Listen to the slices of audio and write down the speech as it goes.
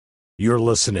You're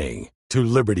listening to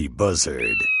Liberty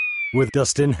Buzzard with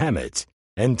Dustin Hammett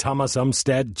and Thomas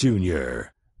Umstattd Jr.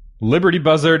 Liberty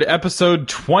Buzzard, episode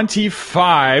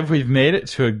 25. We've made it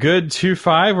to a good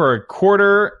 2-5. We're a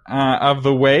quarter of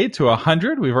the way to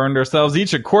 100. We've earned ourselves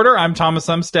each a quarter. I'm Thomas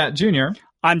Umstattd Jr.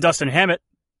 I'm Dustin Hammett.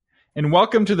 And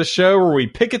welcome to the show where we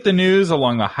pick at the news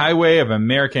along the highway of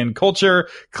American culture,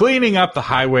 cleaning up the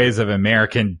highways of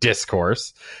American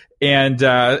discourse. And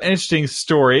an interesting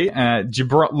story,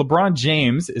 LeBron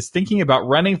James is thinking about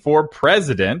running for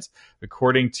president,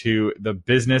 according to the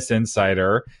Business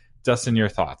Insider. Dustin, your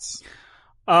thoughts?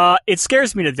 It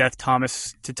scares me to death,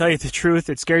 Thomas. To tell you the truth,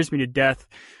 it scares me to death.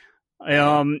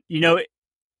 I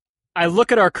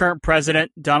look at our current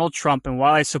president, Donald Trump, and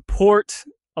while I support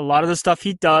a lot of the stuff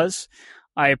he does,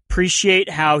 I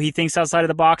appreciate how he thinks outside of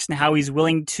the box and how he's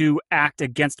willing to act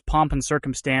against pomp and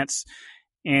circumstance.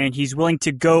 And he's willing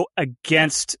to go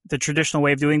against the traditional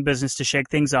way of doing business to shake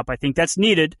things up. I think that's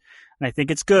needed, and I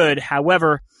think it's good.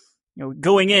 However,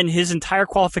 going in, his entire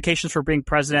qualifications for being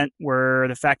president were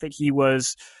the fact that he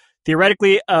was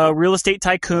theoretically a real estate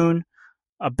tycoon,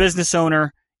 a business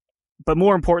owner, but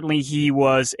more importantly, he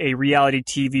was a reality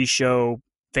TV show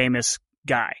famous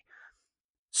guy.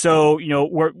 So,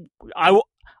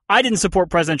 I didn't support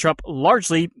President Trump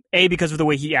largely, A, because of the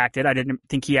way he acted. I didn't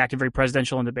think he acted very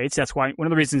presidential in debates. That's why one of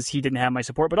the reasons he didn't have my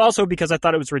support, but also because I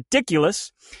thought it was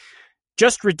ridiculous,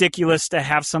 just ridiculous to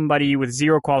have somebody with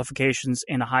zero qualifications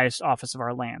in the highest office of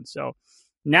our land. So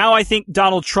now I think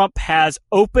Donald Trump has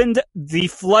opened the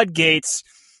floodgates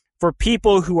for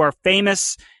people who are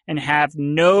famous and have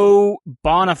no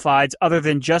bona fides other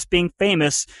than just being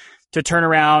famous to turn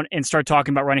around and start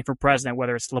talking about running for president,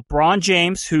 whether it's LeBron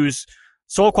James, whose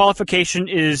sole qualification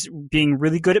is being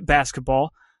really good at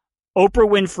basketball, Oprah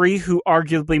Winfrey, who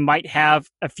arguably might have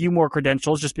a few more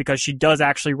credentials just because she does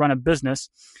actually run a business.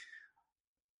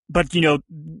 But,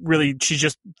 really, she's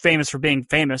just famous for being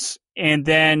famous. And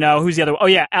then who's the other one? Oh,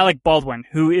 yeah, Alec Baldwin,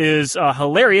 who is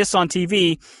hilarious on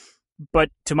TV, but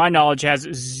to my knowledge has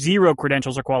zero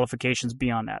credentials or qualifications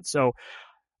beyond that. So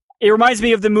it reminds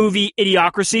me of the movie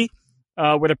Idiocracy,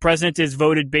 where the president is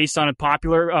voted based on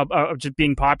just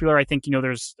being popular. I think,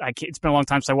 it's been a long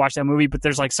time since I watched that movie, but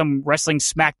there's like some wrestling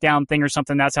SmackDown thing or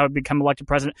something. That's how it become elected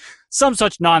president. Some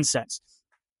such nonsense.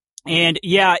 And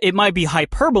yeah, it might be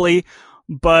hyperbole,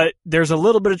 but there's a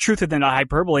little bit of truth in the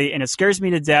hyperbole, and it scares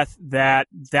me to death that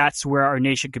that's where our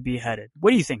nation could be headed. What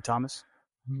do you think, Thomas?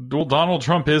 Well, Donald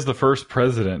Trump is the first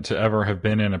president to ever have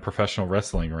been in a professional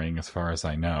wrestling ring, as far as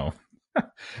I know.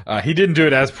 He didn't do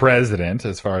it as president,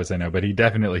 as far as I know, but he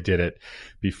definitely did it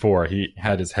before. He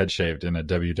had his head shaved in a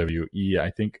WWE, I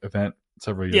think, event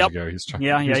several years ago. He's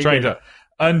trying to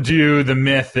undo the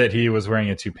myth that he was wearing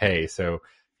a toupee. So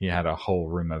he had a whole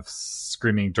room of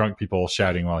screaming drunk people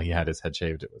shouting while he had his head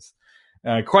shaved. It was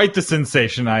quite the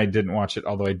sensation. I didn't watch it,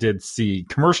 although I did see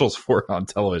commercials for it on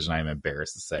television, I'm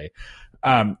embarrassed to say.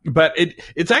 But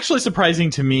it's actually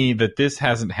surprising to me that this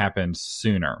hasn't happened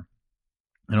sooner.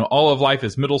 All of life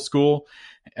is middle school.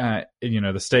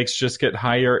 The stakes just get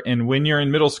higher. And when you're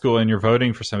in middle school and you're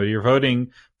voting for somebody, you're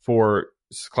voting for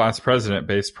class president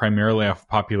based primarily off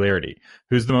popularity.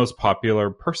 Who's the most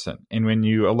popular person? And when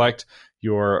you elect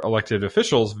your elected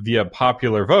officials via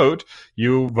popular vote,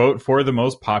 you vote for the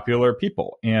most popular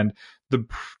people. And the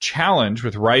challenge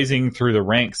with rising through the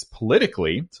ranks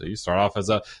politically, so you start off as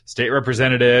a state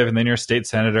representative, and then you're a state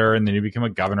senator, and then you become a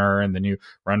governor, and then you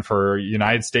run for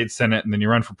United States Senate, and then you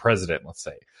run for president, let's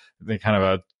say. The kind of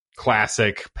a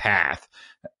classic path.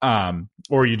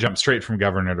 Or you jump straight from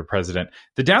governor to president.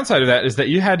 The downside of that is that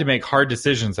you had to make hard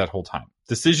decisions that whole time.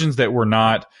 Decisions that were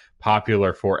not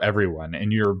popular for everyone,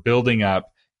 and you're building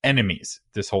up enemies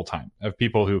this whole time of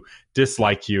people who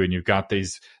dislike you, and you've got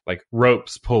these like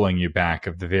ropes pulling you back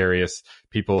of the various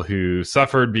people who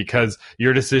suffered because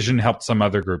your decision helped some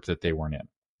other group that they weren't in,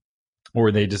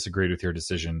 or they disagreed with your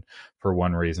decision for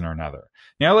one reason or another.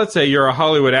 Now, let's say you're a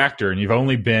Hollywood actor and you've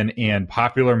only been in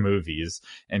popular movies,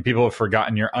 and people have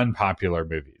forgotten your unpopular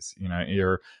movies.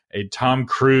 You're a Tom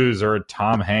Cruise or a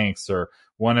Tom Hanks or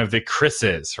one of the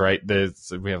Chris's, right?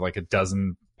 We have like a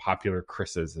dozen popular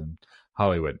Chris's in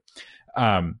Hollywood.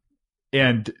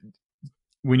 And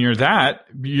when you're that,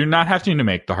 you're not having to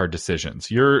make the hard decisions.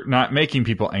 You're not making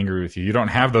people angry with you. You don't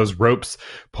have those ropes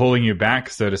pulling you back,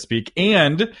 so to speak.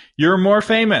 And you're more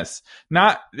famous.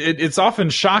 It's often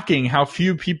shocking how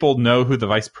few people know who the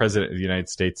vice president of the United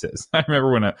States is. I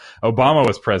remember when Obama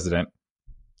was president,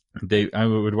 I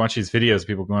would watch these videos of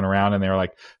people going around and they were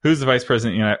like, who's the vice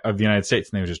president of the United States?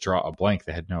 And they would just draw a blank.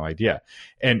 They had no idea.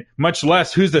 And much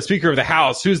less who's the Speaker of the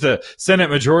House, who's the Senate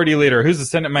Majority Leader, who's the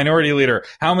Senate Minority Leader,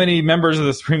 how many members of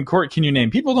the Supreme Court can you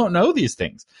name? People don't know these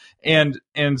things. And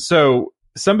so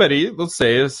somebody, let's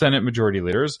say a Senate Majority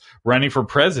Leader is running for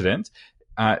president.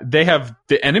 They have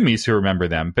the enemies who remember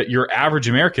them, but your average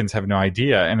Americans have no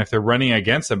idea. And if they're running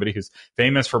against somebody who's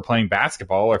famous for playing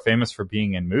basketball or famous for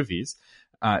being in movies,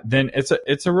 then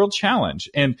it's a real challenge.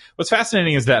 And what's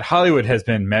fascinating is that Hollywood has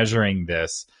been measuring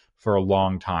this for a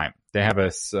long time. They have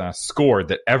a score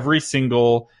that every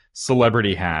single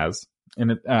celebrity has,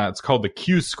 and it's called the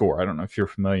Q score. I don't know if you're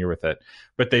familiar with it,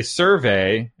 but they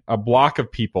survey a block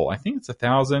of people. I think it's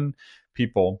 1,000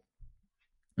 people.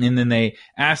 And then they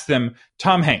ask them,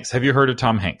 Tom Hanks, have you heard of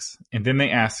Tom Hanks? And then they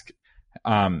ask,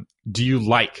 do you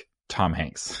like Tom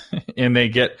Hanks? And they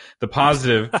get the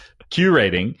positive Q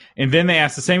rating. And then they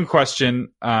ask the same question,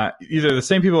 either the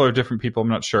same people or different people, I'm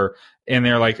not sure. And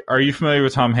they're like, are you familiar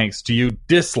with Tom Hanks? Do you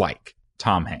dislike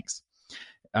Tom Hanks?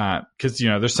 Because,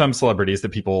 there's some celebrities that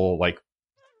people like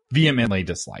vehemently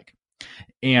dislike.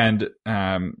 And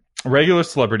regular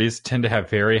celebrities tend to have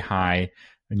very high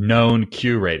known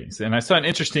Q ratings. And I saw an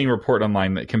interesting report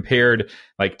online that compared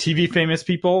like TV famous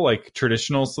people, like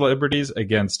traditional celebrities,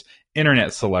 against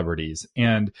internet celebrities.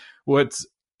 And what's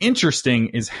interesting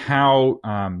is how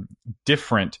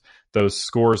different those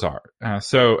scores are.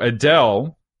 So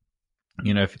Adele,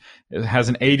 if it has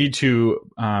an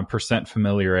 82%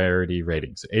 familiarity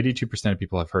rating. So 82% of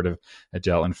people have heard of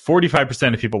Adele, and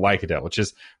 45% of people like Adele, which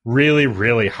is really,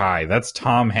 really high. That's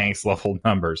Tom Hanks level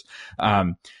numbers.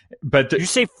 But did you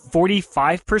say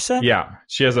 45%? Yeah,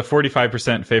 she has a 45%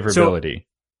 favorability. So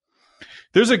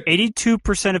there's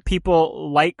 82% of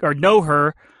people like or know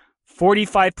her.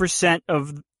 45%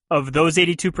 of those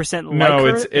 82% like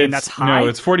her, and that's high. No,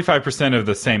 it's 45% of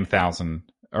the same 1,000.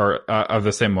 Or of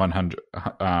the same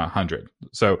 100.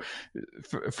 So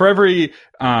for every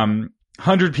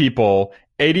 100 people,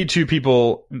 82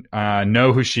 people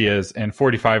know who she is, and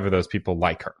 45 of those people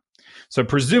like her. So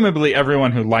presumably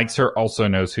everyone who likes her also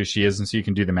knows who she is, and so you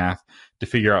can do the math to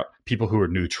figure out people who are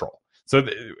neutral. So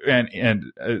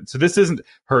so this isn't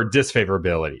her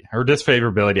disfavorability. Her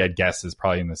disfavorability, I'd guess, is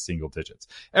probably in the single digits.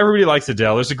 Everybody likes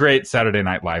Adele. There's a great Saturday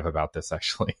Night Live about this,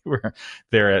 actually, where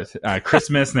they're at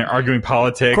Christmas and they're arguing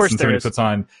politics, and somebody puts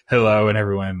on Hello, and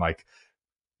everyone like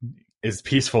is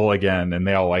peaceful again, and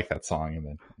they all like that song. And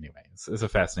then anyway, it's a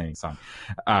fascinating song,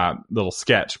 little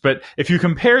sketch. But if you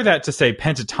compare that to, say,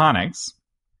 Pentatonix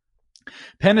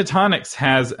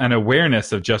has an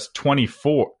awareness of just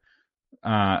 24.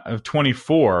 Of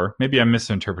 24, maybe I'm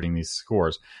misinterpreting these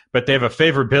scores, but they have a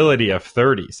favorability of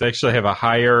 30. So they actually have a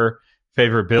higher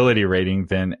favorability rating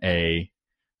than a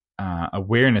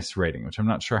awareness rating, which I'm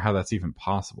not sure how that's even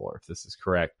possible or if this is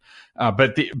correct.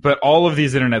 But all of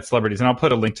these internet celebrities, and I'll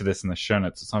put a link to this in the show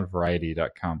notes, it's on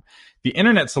variety.com. The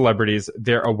internet celebrities,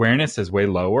 their awareness is way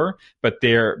lower, but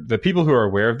the people who are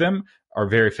aware of them are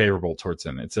very favorable towards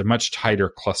them. It's a much tighter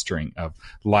clustering of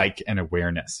like and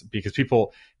awareness because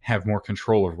people have more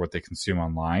control over what they consume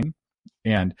online.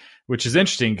 And which is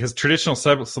interesting because traditional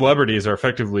celebrities are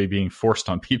effectively being forced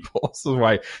on people. This is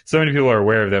why so many people are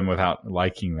aware of them without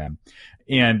liking them.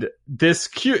 And I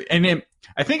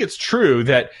think it's true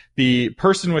that the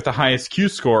person with the highest Q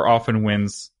score often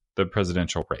wins the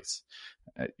presidential race.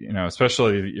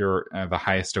 Especially the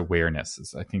highest awareness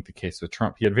is, I think, the case with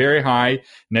Trump. He had very high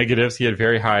negatives. He had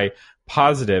very high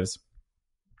positives,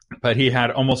 but he had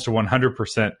almost a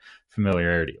 100%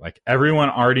 familiarity. Like everyone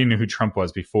already knew who Trump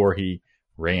was before he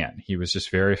ran. He was just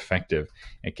very effective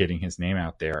at getting his name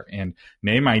out there. And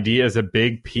name ID is a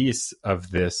big piece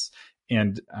of this.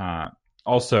 And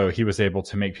also, he was able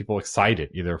to make people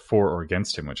excited, either for or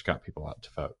against him, which got people out to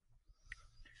vote.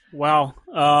 Wow.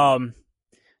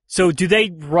 So do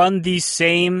they run the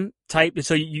same type?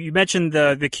 So you mentioned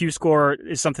the Q score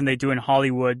is something they do in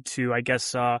Hollywood to, I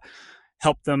guess,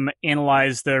 help them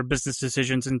analyze their business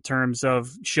decisions in terms of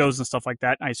shows and stuff like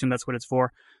that. I assume that's what it's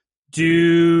for.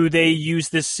 Do they use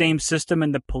this same system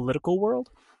in the political world?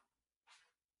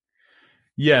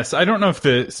 Yes, I don't know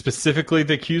if specifically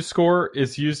the Q score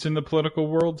is used in the political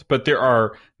world, but there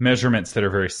are measurements that are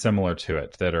very similar to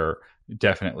it that are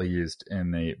definitely used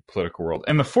in the political world.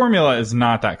 And the formula is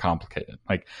not that complicated.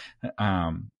 Like,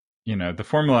 the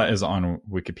formula is on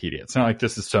Wikipedia. It's not like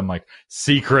this is some like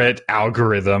secret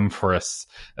algorithm for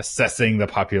assessing the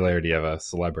popularity of a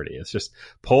celebrity. It's just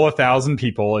pull 1,000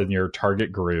 people in your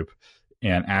target group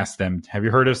and ask them, have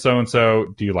you heard of so-and-so?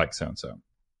 Do you like so-and-so?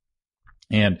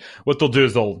 And what they'll do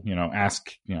is they'll,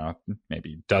 ask,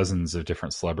 maybe dozens of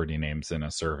different celebrity names in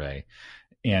a survey.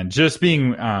 and just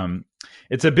being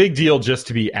it's a big deal just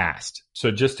to be asked.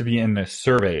 So just to be in the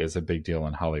survey is a big deal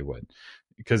in Hollywood,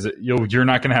 because you're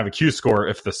not going to have a Q score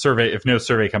if no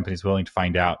survey company is willing to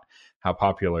find out how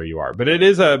popular you are. But it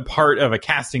is a part of a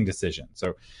casting decision.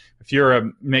 So if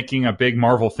you're making a big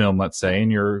Marvel film, let's say,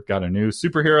 and you've got a new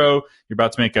superhero, you're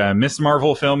about to make a Miss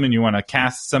Marvel film, and you want to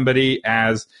cast somebody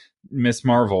as Miss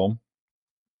Marvel,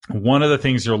 one of the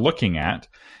things you're looking at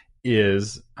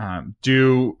is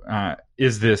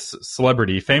is this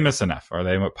celebrity famous enough? Are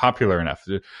they popular enough?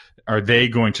 Are they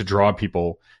going to draw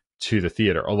people to the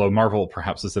theater? Although Marvel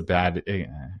perhaps is a bad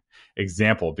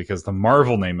example, because the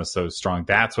Marvel name is so strong.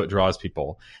 That's what draws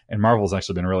people. And Marvel's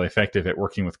actually been really effective at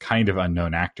working with kind of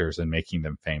unknown actors and making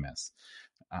them famous.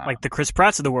 Like the Chris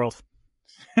Pratts of the world.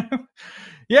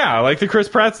 Yeah, like the Chris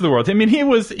Pratts of the world. I mean, he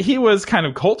was kind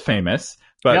of cult famous,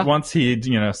 but once he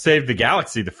saved the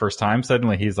galaxy the first time,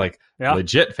 suddenly he's like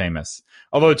legit famous.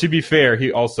 Although, to be fair,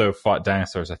 he also fought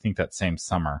dinosaurs, I think, that same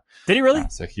summer. Did he really?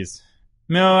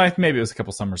 Maybe it was a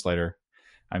couple summers later.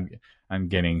 I'm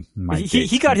getting my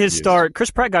he got his start.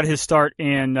 Chris Pratt got his start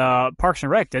in Parks and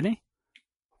Rec, didn't he?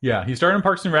 Yeah, he started in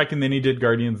Parks and Rec, and then he did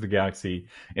Guardians of the Galaxy,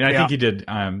 and I think he did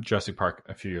Jurassic Park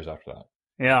a few years after that.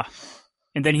 Yeah,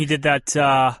 and then he did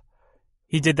that.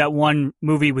 He did that one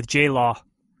movie with J-Law.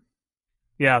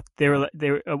 Yeah, they were.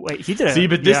 Wait, he did it. See,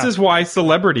 but this is why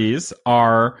celebrities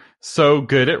are so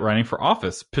good at running for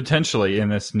office, potentially in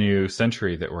this new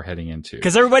century that we're heading into.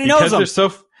 Because everybody knows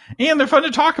them. And they're fun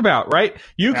to talk about, right?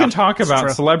 You can talk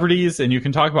about celebrities, and you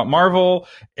can talk about Marvel,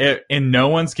 and no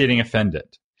one's getting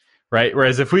offended, right?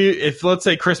 Whereas if let's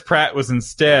say Chris Pratt was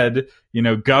instead,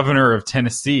 governor of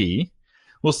Tennessee,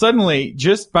 well, suddenly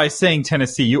just by saying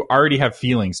Tennessee, you already have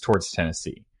feelings towards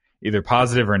Tennessee, either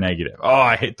positive or negative. Oh,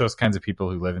 I hate those kinds of people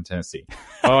who live in Tennessee.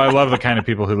 Oh, I love the kind of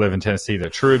people who live in Tennessee.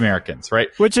 They're true Americans, right?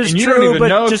 Which is true,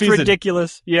 but just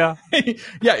ridiculous. Yeah.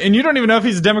 Yeah, and you don't even know if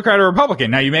he's a Democrat or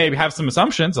Republican. Now, you may have some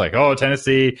assumptions like, oh,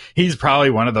 Tennessee, he's probably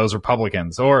one of those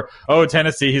Republicans. Or, oh,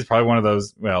 Tennessee, he's probably one of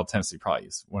those. Well, Tennessee probably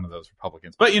is one of those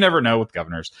Republicans. But you never know with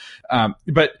governors.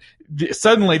 But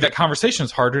suddenly that conversation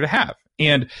is harder to have.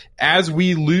 And as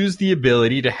we lose the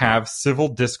ability to have civil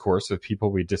discourse with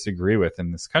people we disagree with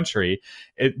in this country,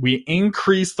 we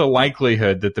increase the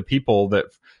likelihood that the people that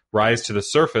rise to the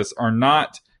surface are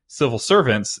not civil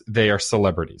servants, they are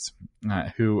celebrities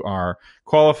who are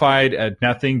qualified at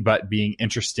nothing but being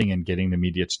interesting and getting the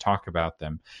media to talk about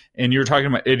them. And you're talking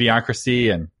about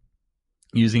idiocracy and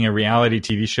using a reality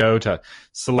TV show to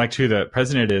select who the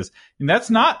president is. And that's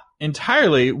not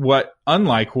entirely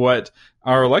unlike what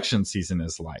our election season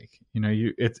is like.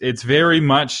 It's very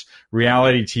much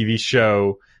reality TV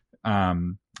show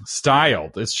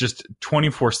styled. It's just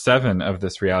 24/7 of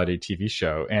this reality TV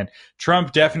show. And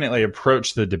Trump definitely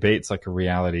approached the debates like a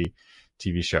reality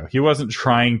TV show. He wasn't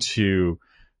trying to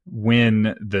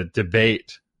win the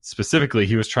debate specifically.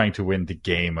 He was trying to win the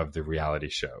game of the reality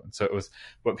show. And so it was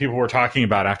what people were talking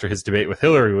about after his debate with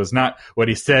Hillary was not what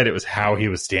he said. It was how he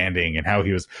was standing and how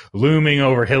he was looming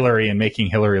over Hillary and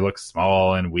making Hillary look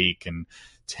small and weak and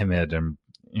timid. And,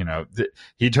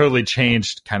 he totally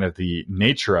changed kind of the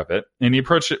nature of it. And he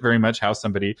approached it very much how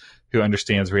somebody who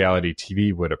understands reality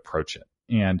TV would approach it.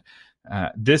 And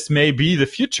this may be the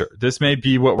future. This may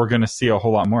be what we're going to see a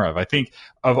whole lot more of. I think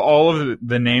of all of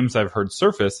the names I've heard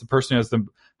surface, the person who has the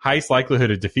highest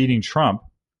likelihood of defeating Trump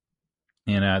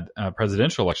in a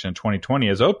presidential election in 2020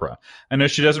 is Oprah. I know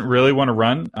she doesn't really want to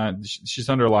run. She's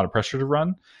under a lot of pressure to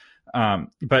run.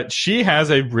 But she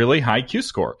has a really high Q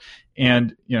score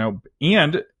and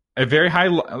a very high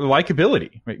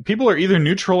likability. Right? People are either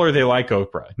neutral or they like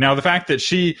Oprah. Now, the fact that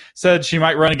she said she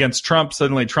might run against Trump,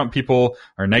 suddenly Trump people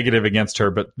are negative against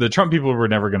her, but the Trump people were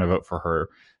never going to vote for her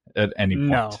at any point.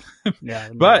 No. Yeah,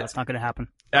 but that's not going to happen.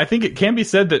 I think it can be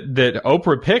said that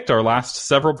Oprah picked our last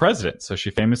several presidents. So she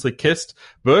famously kissed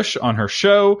Bush on her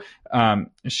show.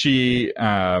 She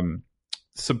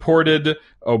supported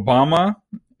Obama,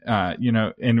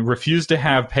 and refused to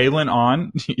have Palin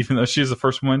on, even though she's the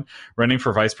first one running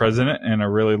for vice president in a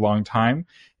really long time.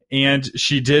 And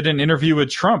she did an interview with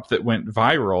Trump that went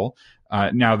viral.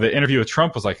 Now, the interview with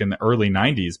Trump was like in the early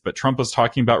 90s, but Trump was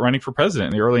talking about running for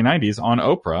president in the early 90s on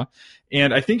Oprah.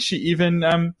 And I think she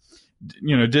even,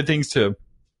 did things to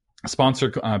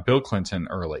sponsor Bill Clinton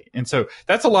early. And so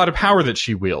that's a lot of power that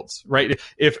she wields, right?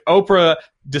 If Oprah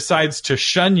decides to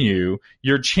shun you,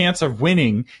 your chance of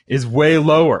winning is way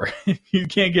lower. If you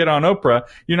can't get on Oprah,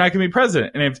 you're not going to be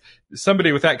president. And if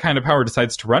somebody with that kind of power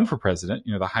decides to run for president,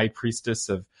 the high priestess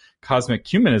of cosmic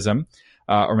humanism,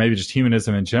 or maybe just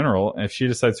humanism in general, if she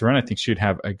decides to run, I think she'd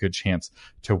have a good chance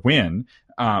to win.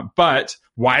 But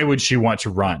why would she want to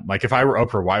run? Like, if I were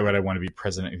Oprah, why would I want to be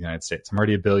president of the United States? I'm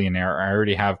already a billionaire. I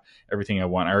already have everything I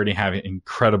want. I already have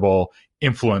incredible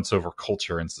influence over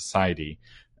culture and society.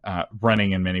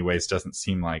 Running in many ways doesn't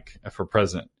seem like, for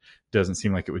president, doesn't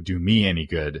seem like it would do me any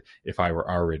good if I were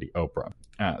already Oprah.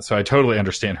 So I totally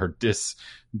understand her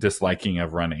disliking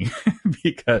of running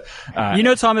because,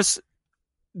 Thomas,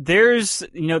 there's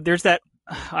that,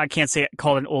 I can't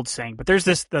call it an old saying, but there's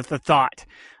the thought,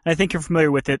 and I think you're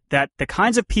familiar with it, that the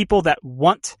kinds of people that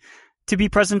want to be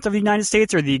president of the United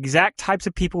States are the exact types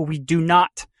of people we do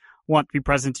not want to be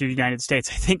president of the United States.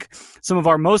 I think some of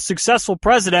our most successful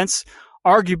presidents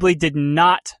arguably did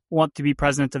not want to be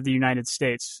president of the United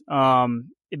States.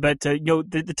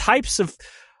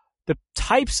 The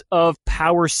types of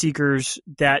power seekers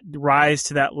that rise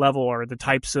to that level are the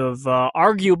types of,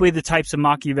 arguably the types of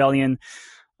Machiavellian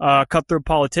cutthroat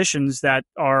politicians that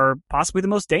are possibly the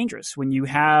most dangerous. When you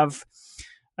have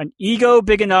an ego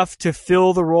big enough to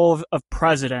fill the role of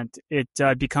president, it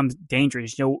becomes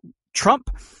dangerous.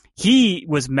 Trump, he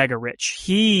was mega rich.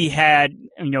 He had,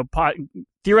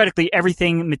 theoretically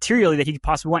everything materially that he could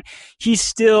possibly want. He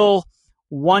still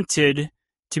wanted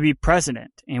to be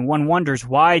president. And one wonders,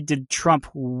 why did Trump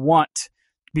want to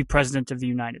be president of the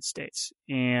United States?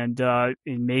 And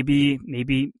maybe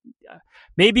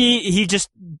he just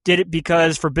did it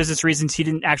because for business reasons he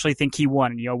didn't actually think he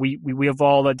won. We have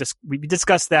all we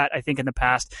discussed that, I think, in the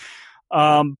past.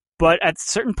 But at a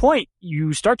certain point,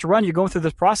 you start to run, you're going through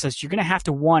this process, you're going to have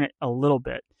to want it a little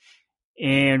bit.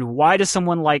 And why does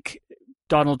someone like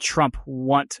Donald Trump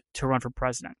want to run for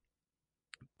president?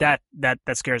 That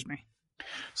scares me.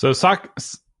 So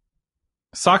Socrates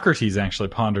actually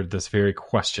pondered this very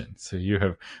question. So you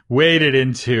have waded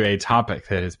into a topic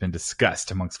that has been discussed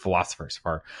amongst philosophers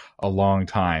for a long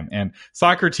time. And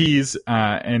Socrates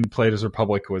in Plato's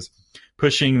Republic was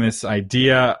pushing this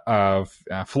idea of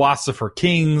philosopher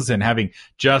kings and having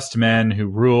just men who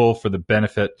rule for the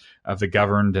benefit of the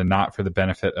governed and not for the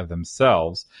benefit of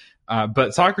themselves.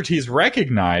 But Socrates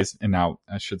recognized, and now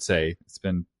I should say it's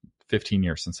been 15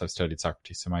 years since I've studied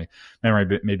Socrates, so my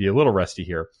memory may be a little rusty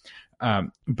here.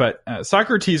 But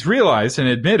Socrates realized and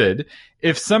admitted,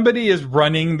 if somebody is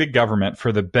running the government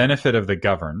for the benefit of the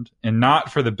governed and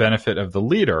not for the benefit of the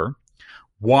leader,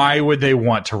 why would they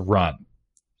want to run?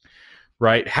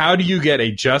 Right? How do you get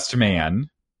a just man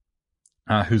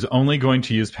who's only going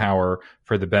to use power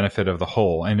for the benefit of the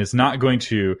whole and is not going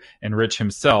to enrich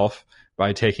himself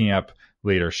by taking up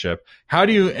leadership? How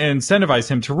do you incentivize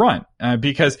him to run?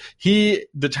 Because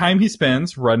the time he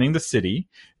spends running the city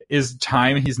is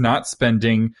time he's not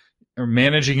spending or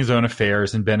managing his own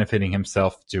affairs and benefiting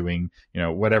himself doing,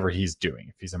 whatever he's doing,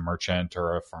 if he's a merchant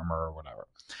or a farmer or whatever.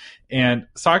 And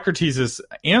Socrates'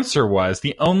 answer was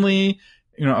the only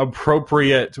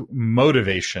appropriate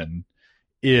motivation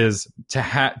is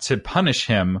to punish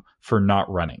him for not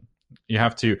running. You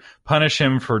have to punish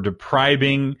him for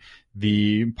depriving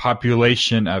the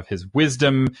population of his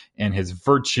wisdom and his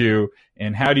virtue.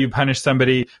 And how do you punish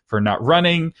somebody for not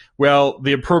running? Well,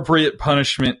 the appropriate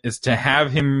punishment is to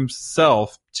have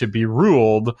himself to be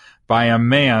ruled by a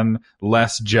man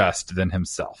less just than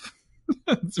himself.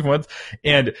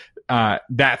 And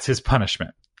that's his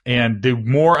punishment. And the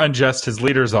more unjust his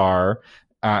leaders are,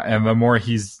 and the more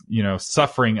he's,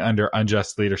 suffering under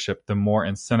unjust leadership, the more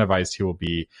incentivized he will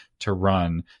be to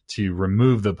run, to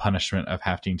remove the punishment of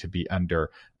having to be under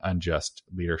unjust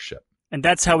leadership. And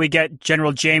that's how we get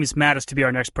General James Mattis to be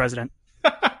our next president.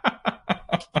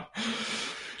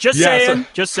 Just saying.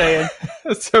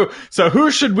 So who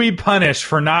should we punish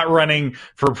for not running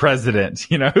for president?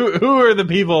 Who are the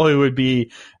people who would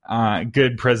be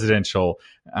good presidential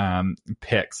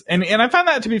picks? And I found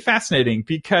that to be fascinating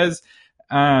because,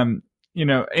 and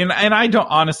I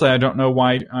don't know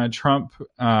why Trump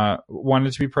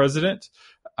wanted to be president.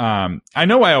 I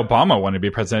know why Obama wanted to be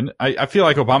president. I feel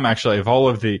like Obama actually, of all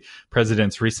of the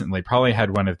presidents recently, probably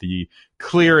had one of the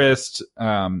clearest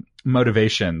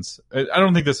motivations. I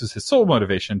don't think this was his sole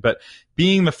motivation, but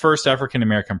being the first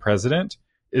African-American president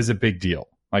is a big deal.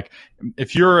 Like,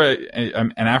 if you're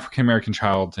an African-American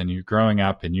child and you're growing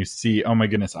up and you see, oh my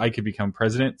goodness, I could become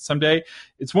president someday,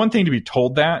 it's one thing to be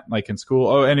told that, like in school,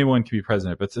 oh, anyone can be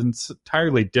president, but it's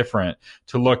entirely different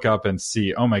to look up and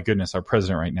see, oh my goodness, our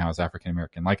president right now is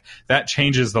African-American. Like, that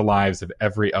changes the lives of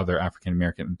every other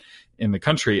African-American in the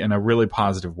country in a really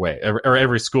positive way, or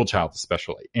every school child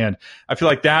especially. And I feel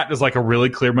like that is like a really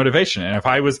clear motivation. And if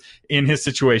I was in his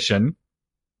situation,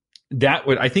 that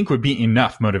would be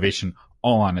enough motivation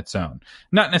all on its own.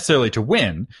 Not necessarily to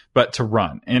win, but to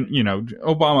run. And,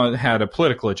 Obama had a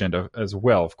political agenda as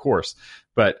well, of course.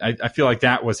 But I feel like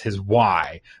that was his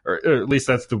why, or at least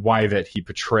that's the why that he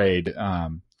portrayed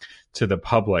to the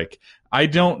public. I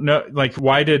don't know,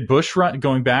 why did Bush run?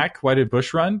 Going back, why did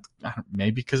Bush run?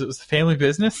 Maybe because it was a family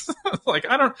business. I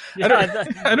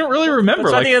don't really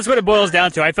remember. I think that's what it boils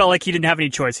down to. I felt like he didn't have any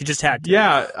choice; he just had to.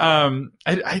 Yeah,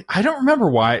 I don't remember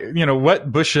why. What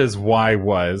Bush's why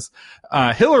was.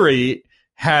 Hillary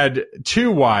had two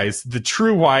whys: the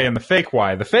true why and the fake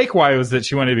why. The fake why was that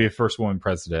she wanted to be the first woman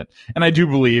president, and I do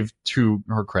believe, to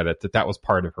her credit, that was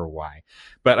part of her why.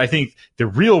 But I think the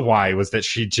real why was that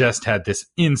she just had this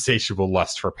insatiable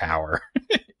lust for power.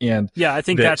 And yeah, I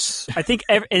think but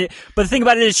the thing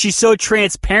about it is she's so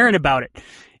transparent about it.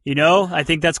 I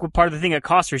think that's what part of the thing that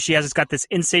cost her. She has got this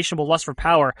insatiable lust for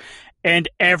power, and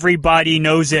everybody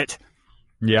knows it.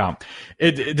 Yeah,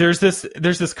 there's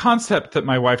this concept that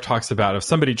my wife talks about of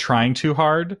somebody trying too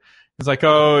hard. It's like,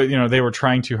 they were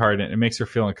trying too hard, and it makes her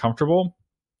feel uncomfortable.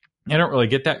 I don't really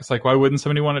get that. It's like, why wouldn't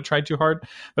somebody want to try too hard?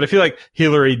 But I feel like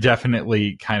Hillary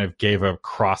definitely kind of gave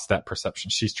across that perception.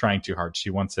 She's trying too hard.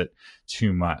 She wants it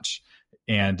too much.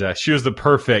 And she was the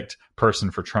perfect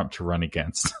person for Trump to run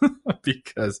against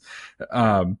because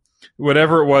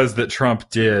whatever it was that Trump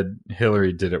did,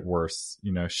 Hillary did it worse.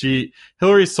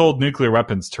 Hillary sold nuclear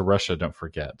weapons to Russia, don't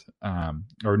forget,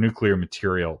 or nuclear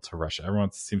material to Russia.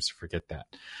 Everyone seems to forget that.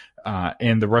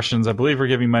 And the Russians, I believe, are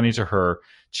giving money to her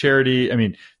charity. I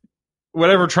mean,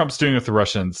 whatever Trump's doing with the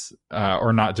Russians,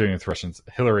 or not doing with Russians,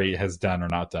 Hillary has done or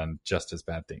not done just as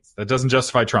bad things. That doesn't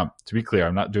justify Trump, to be clear.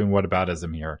 I'm not doing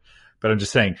whataboutism here. But I'm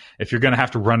just saying, if you're going to have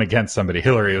to run against somebody,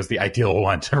 Hillary was the ideal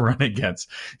one to run against.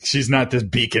 She's not this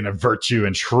beacon of virtue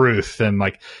and truth and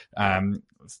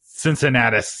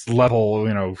Cincinnatus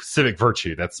level, civic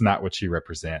virtue. That's not what she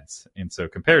represents. And so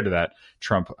compared to that,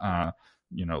 Trump,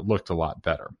 looked a lot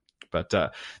better. But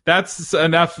that's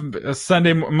enough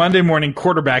Monday morning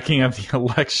quarterbacking of the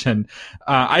election.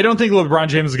 I don't think LeBron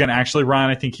James is going to actually run.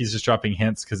 I think he's just dropping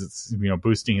hints because it's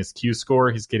boosting his Q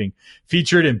score. He's getting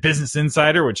featured in Business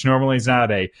Insider, which normally is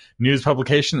not a news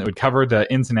publication that would cover the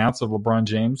ins and outs of LeBron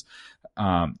James,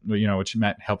 which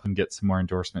might help him get some more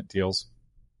endorsement deals.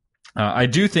 I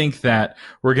do think that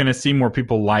we're going to see more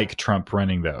people like Trump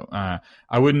running, though.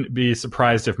 I wouldn't be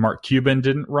surprised if Mark Cuban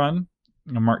didn't run.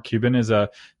 Mark Cuban is a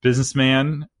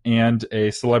businessman and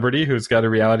a celebrity who's got a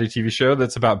reality TV show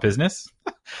that's about business.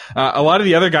 A lot of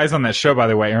the other guys on that show, by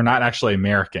the way, are not actually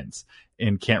Americans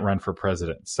and can't run for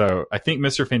president. So I think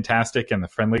Mr. Fantastic and the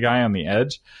friendly guy on the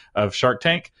edge of Shark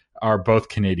Tank are both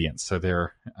Canadians. So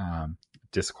they're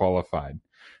disqualified.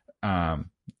 The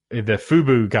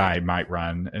FUBU guy might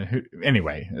run.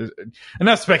 Anyway,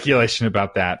 enough speculation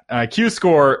about that. Q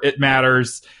score, it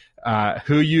matters.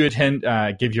 Who you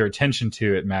give your attention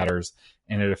to, it matters,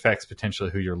 and it affects potentially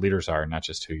who your leaders are, not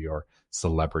just who your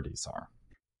celebrities are.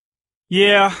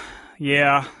 Yeah.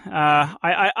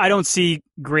 I don't see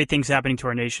great things happening to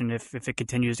our nation if it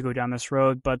continues to go down this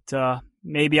road, but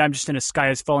maybe I'm just in a sky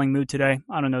is falling mood today.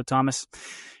 I don't know, Thomas.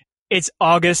 It's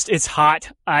August. It's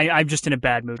hot. I'm just in a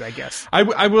bad mood, I guess.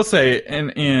 I will say,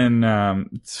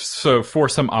 so for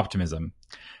some optimism,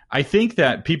 I think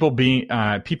that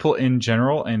people in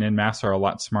general and in mass are a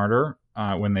lot smarter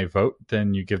when they vote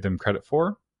than you give them credit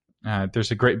for.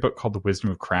 There's a great book called The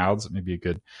Wisdom of Crowds. It may be a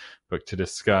good book to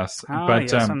discuss.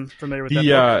 Yes, I'm familiar with that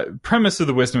book. The premise of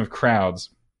The Wisdom of Crowds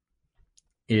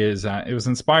is it was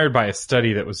inspired by a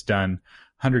study that was done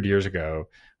 100 years ago.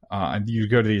 You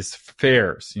go to these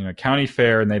fairs, county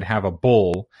fair, and they'd have a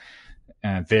bull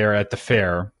there at the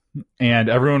fair, and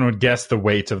everyone would guess the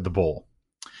weight of the bull.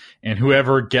 And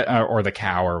whoever or the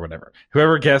cow or whatever,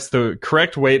 whoever guessed the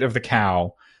correct weight of the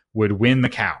cow would win the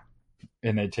cow,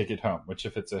 and they'd take it home. Which,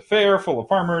 if it's a fair full of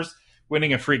farmers,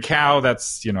 winning a free cow,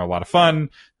 that's a lot of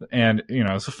fun, and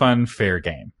it's a fun fair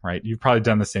game, right? You've probably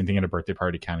done the same thing at a birthday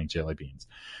party, counting jelly beans.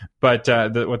 But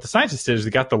what the scientist did is he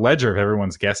got the ledger of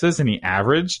everyone's guesses, and he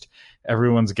averaged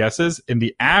everyone's guesses, and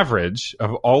the average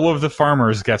of all of the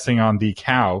farmers guessing on the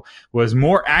cow was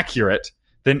more accurate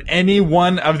than any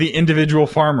one of the individual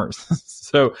farmers.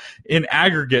 So in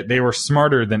aggregate, they were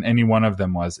smarter than any one of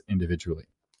them was individually.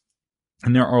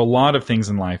 And there are a lot of things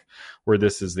in life where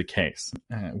this is the case,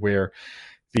 where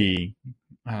the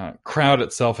crowd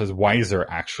itself is wiser,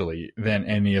 actually, than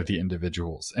any of the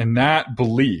individuals. And that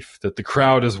belief that the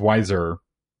crowd is wiser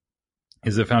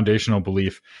is a foundational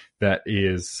belief that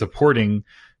is supporting,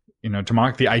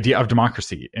 the idea of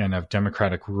democracy and of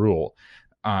democratic rule.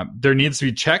 There needs to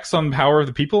be checks on the power of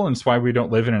the people, and it's why we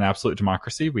don't live in an absolute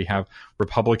democracy. We have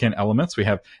Republican elements. We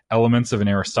have elements of an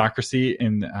aristocracy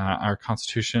in our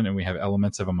Constitution, and we have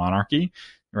elements of a monarchy,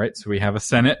 right? So we have a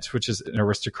Senate, which is an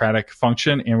aristocratic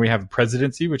function, and we have a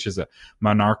presidency, which is a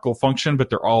monarchical function, but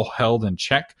they're all held in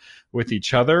check with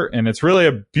each other, and it's really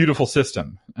a beautiful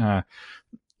system.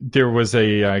 There was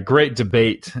a great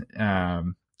debate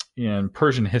in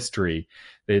Persian history.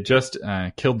 They had just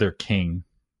killed their king,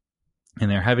 and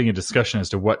they're having a discussion as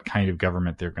to what kind of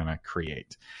government they're going to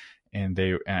create. And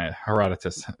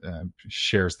Herodotus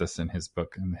shares this in his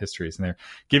book in the histories, and they're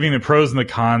giving the pros and the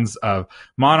cons of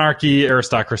monarchy,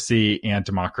 aristocracy, and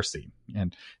democracy.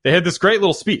 And they had this great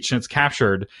little speech, and it's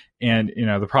captured. And,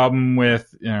 the problem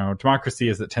with, democracy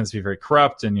is that it tends to be very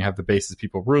corrupt, and you have the basis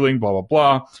people ruling, blah, blah,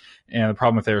 blah. And the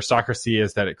problem with aristocracy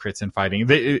is that it creates infighting.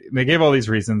 They gave all these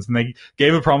reasons, and they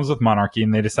gave the problems with monarchy,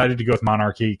 and they decided to go with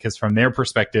monarchy because from their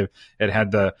perspective, it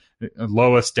had the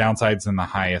lowest downsides and the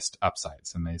highest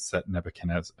upsides. And they set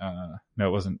Nebuchadnezzar, no,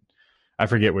 it wasn't, I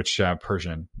forget which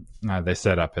Persian they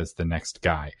set up as the next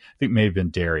guy. I think it may have been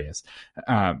Darius.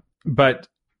 But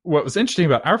what was interesting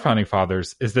about our founding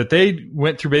fathers is that they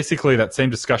went through basically that same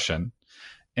discussion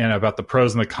and about the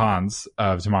pros and the cons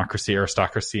of democracy,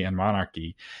 aristocracy, and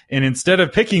monarchy. And instead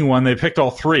of picking one, they picked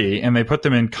all three, and they put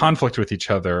them in conflict with each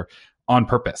other on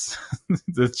purpose.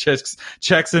 The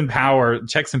checks and power,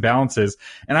 checks and balances.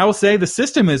 And I will say the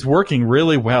system is working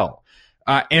really well.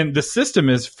 And the system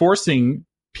is forcing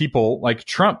people like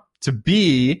Trump to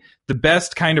be the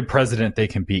best kind of president they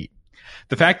can be.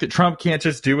 The fact that Trump can't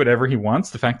just do whatever he wants,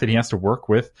 the fact that he has to work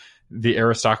with the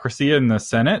aristocracy in the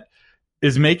Senate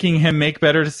is making him make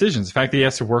better decisions. The fact that he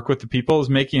has to work with the people is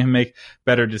making him make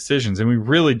better decisions. And we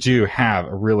really do have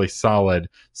a really solid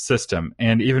system.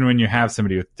 And even when you have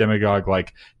somebody with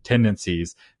demagogue-like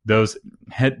tendencies, those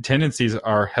tendencies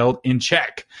are held in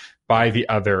check by the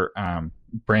other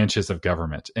branches of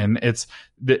government. And it's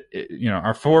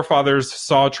our forefathers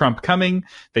saw Trump coming.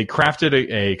 They crafted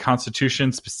a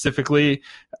constitution specifically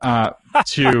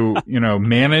to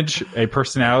manage a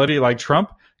personality like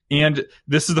Trump. And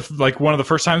this is one of the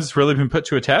first times it's really been put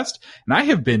to a test. And I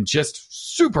have been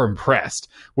just super impressed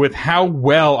with how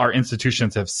well our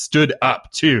institutions have stood up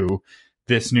to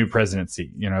this new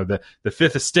presidency. The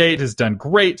Fifth Estate has done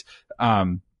great.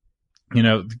 The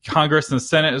Congress and the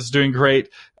Senate is doing great.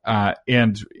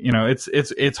 And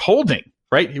it's holding,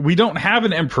 right? We don't have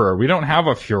an emperor. We don't have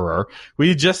a Führer.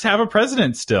 We just have a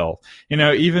president still,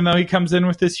 even though he comes in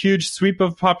with this huge sweep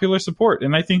of popular support.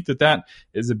 And I think that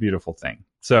is a beautiful thing.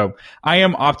 So I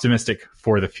am optimistic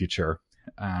for the future,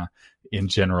 in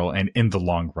general and in the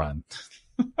long run.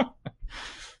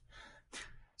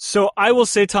 So I will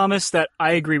say, Thomas, that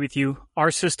I agree with you. Our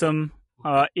system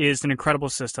is an incredible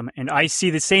system, and I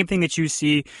see the same thing that you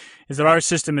see, is that our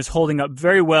system is holding up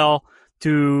very well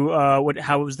to what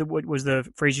was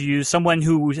the phrase you used? Someone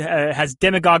who has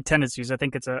demagogue tendencies. I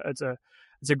think it's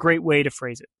a great way to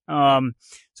phrase it.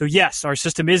 So yes, our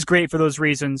system is great for those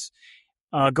reasons.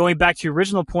 Going back to your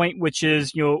original point, which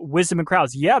is wisdom in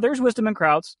crowds. Yeah, there's wisdom in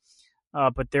crowds,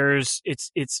 but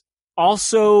it's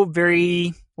also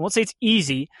very, I won't say it's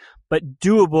easy, but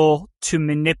doable to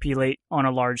manipulate on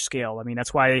a large scale. I mean,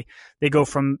 that's why they go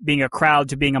from being a crowd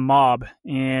to being a mob.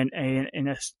 And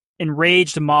an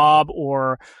enraged mob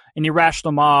or an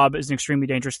irrational mob is an extremely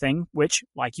dangerous thing, which,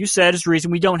 like you said, is the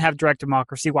reason we don't have direct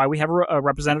democracy, why we have a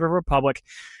representative republic,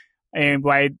 and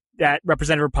why that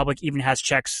representative republic even has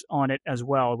checks on it as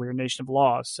well. We're a nation of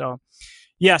laws. So,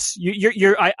 yes,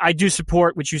 I do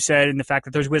support what you said in the fact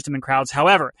that there's wisdom in crowds.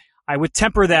 However, I would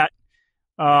temper that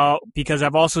because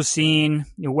I've also seen,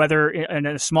 whether in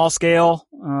a small scale,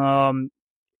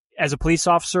 as a police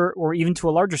officer, or even to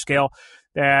a larger scale,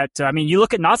 that, you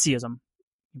look at Nazism,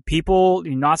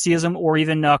 Nazism, or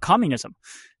even communism,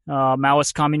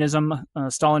 Maoist communism,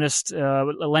 Stalinist,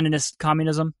 Leninist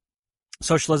communism,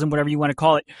 socialism, whatever you want to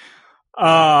call it.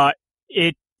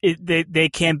 They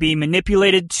can be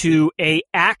manipulated to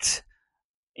act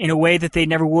in a way that they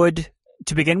never would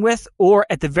to begin with, or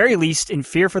at the very least, in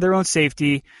fear for their own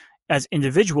safety as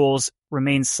individuals,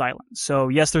 remain silent. So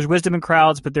yes, there's wisdom in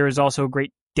crowds, but there is also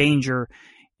great danger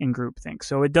in groupthink.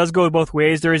 So it does go both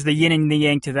ways. There is the yin and the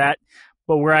yang to that.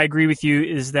 But where I agree with you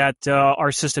is that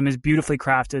our system is beautifully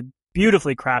crafted.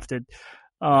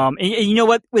 And you know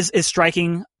what is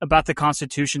striking about the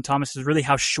Constitution, Thomas, is really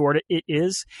how short it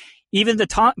is. Even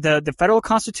the federal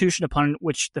Constitution, upon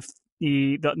which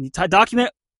the document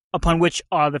upon which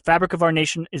the fabric of our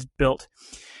nation is built,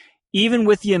 even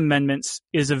with the amendments,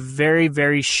 is a very,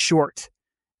 very short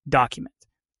document,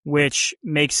 which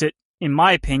makes it, in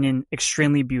my opinion,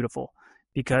 extremely beautiful.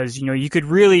 because, you could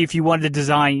really, if you wanted to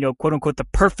design, quote unquote, the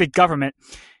perfect government,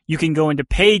 you can go into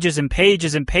pages and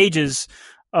pages and pages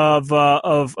of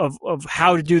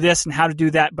how to do this and how to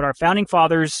do that. But our founding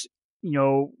fathers,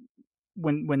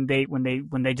 when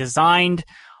they designed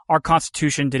our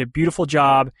Constitution, did a beautiful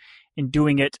job in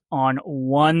doing it on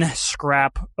one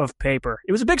scrap of paper.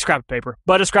 It was a big scrap of paper,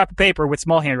 but a scrap of paper with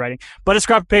small handwriting, but a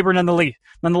scrap of paper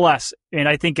nonetheless. And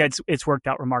I think it's worked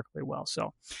out remarkably well.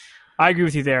 So I agree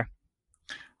with you there.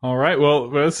 All right.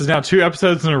 Well, this is now 2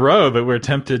 episodes in a row that we're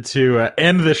tempted to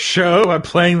end the show by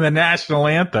playing the national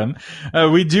anthem.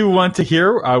 We do want to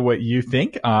hear what you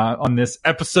think on this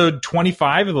episode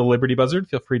 25 of the Liberty Buzzard.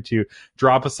 Feel free to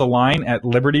drop us a line at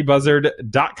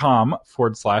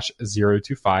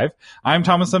libertybuzzard.com/025. I'm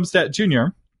Thomas Umstattd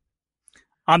Jr.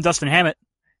 I'm Dustin Hammett.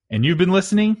 And you've been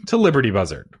listening to Liberty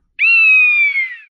Buzzard.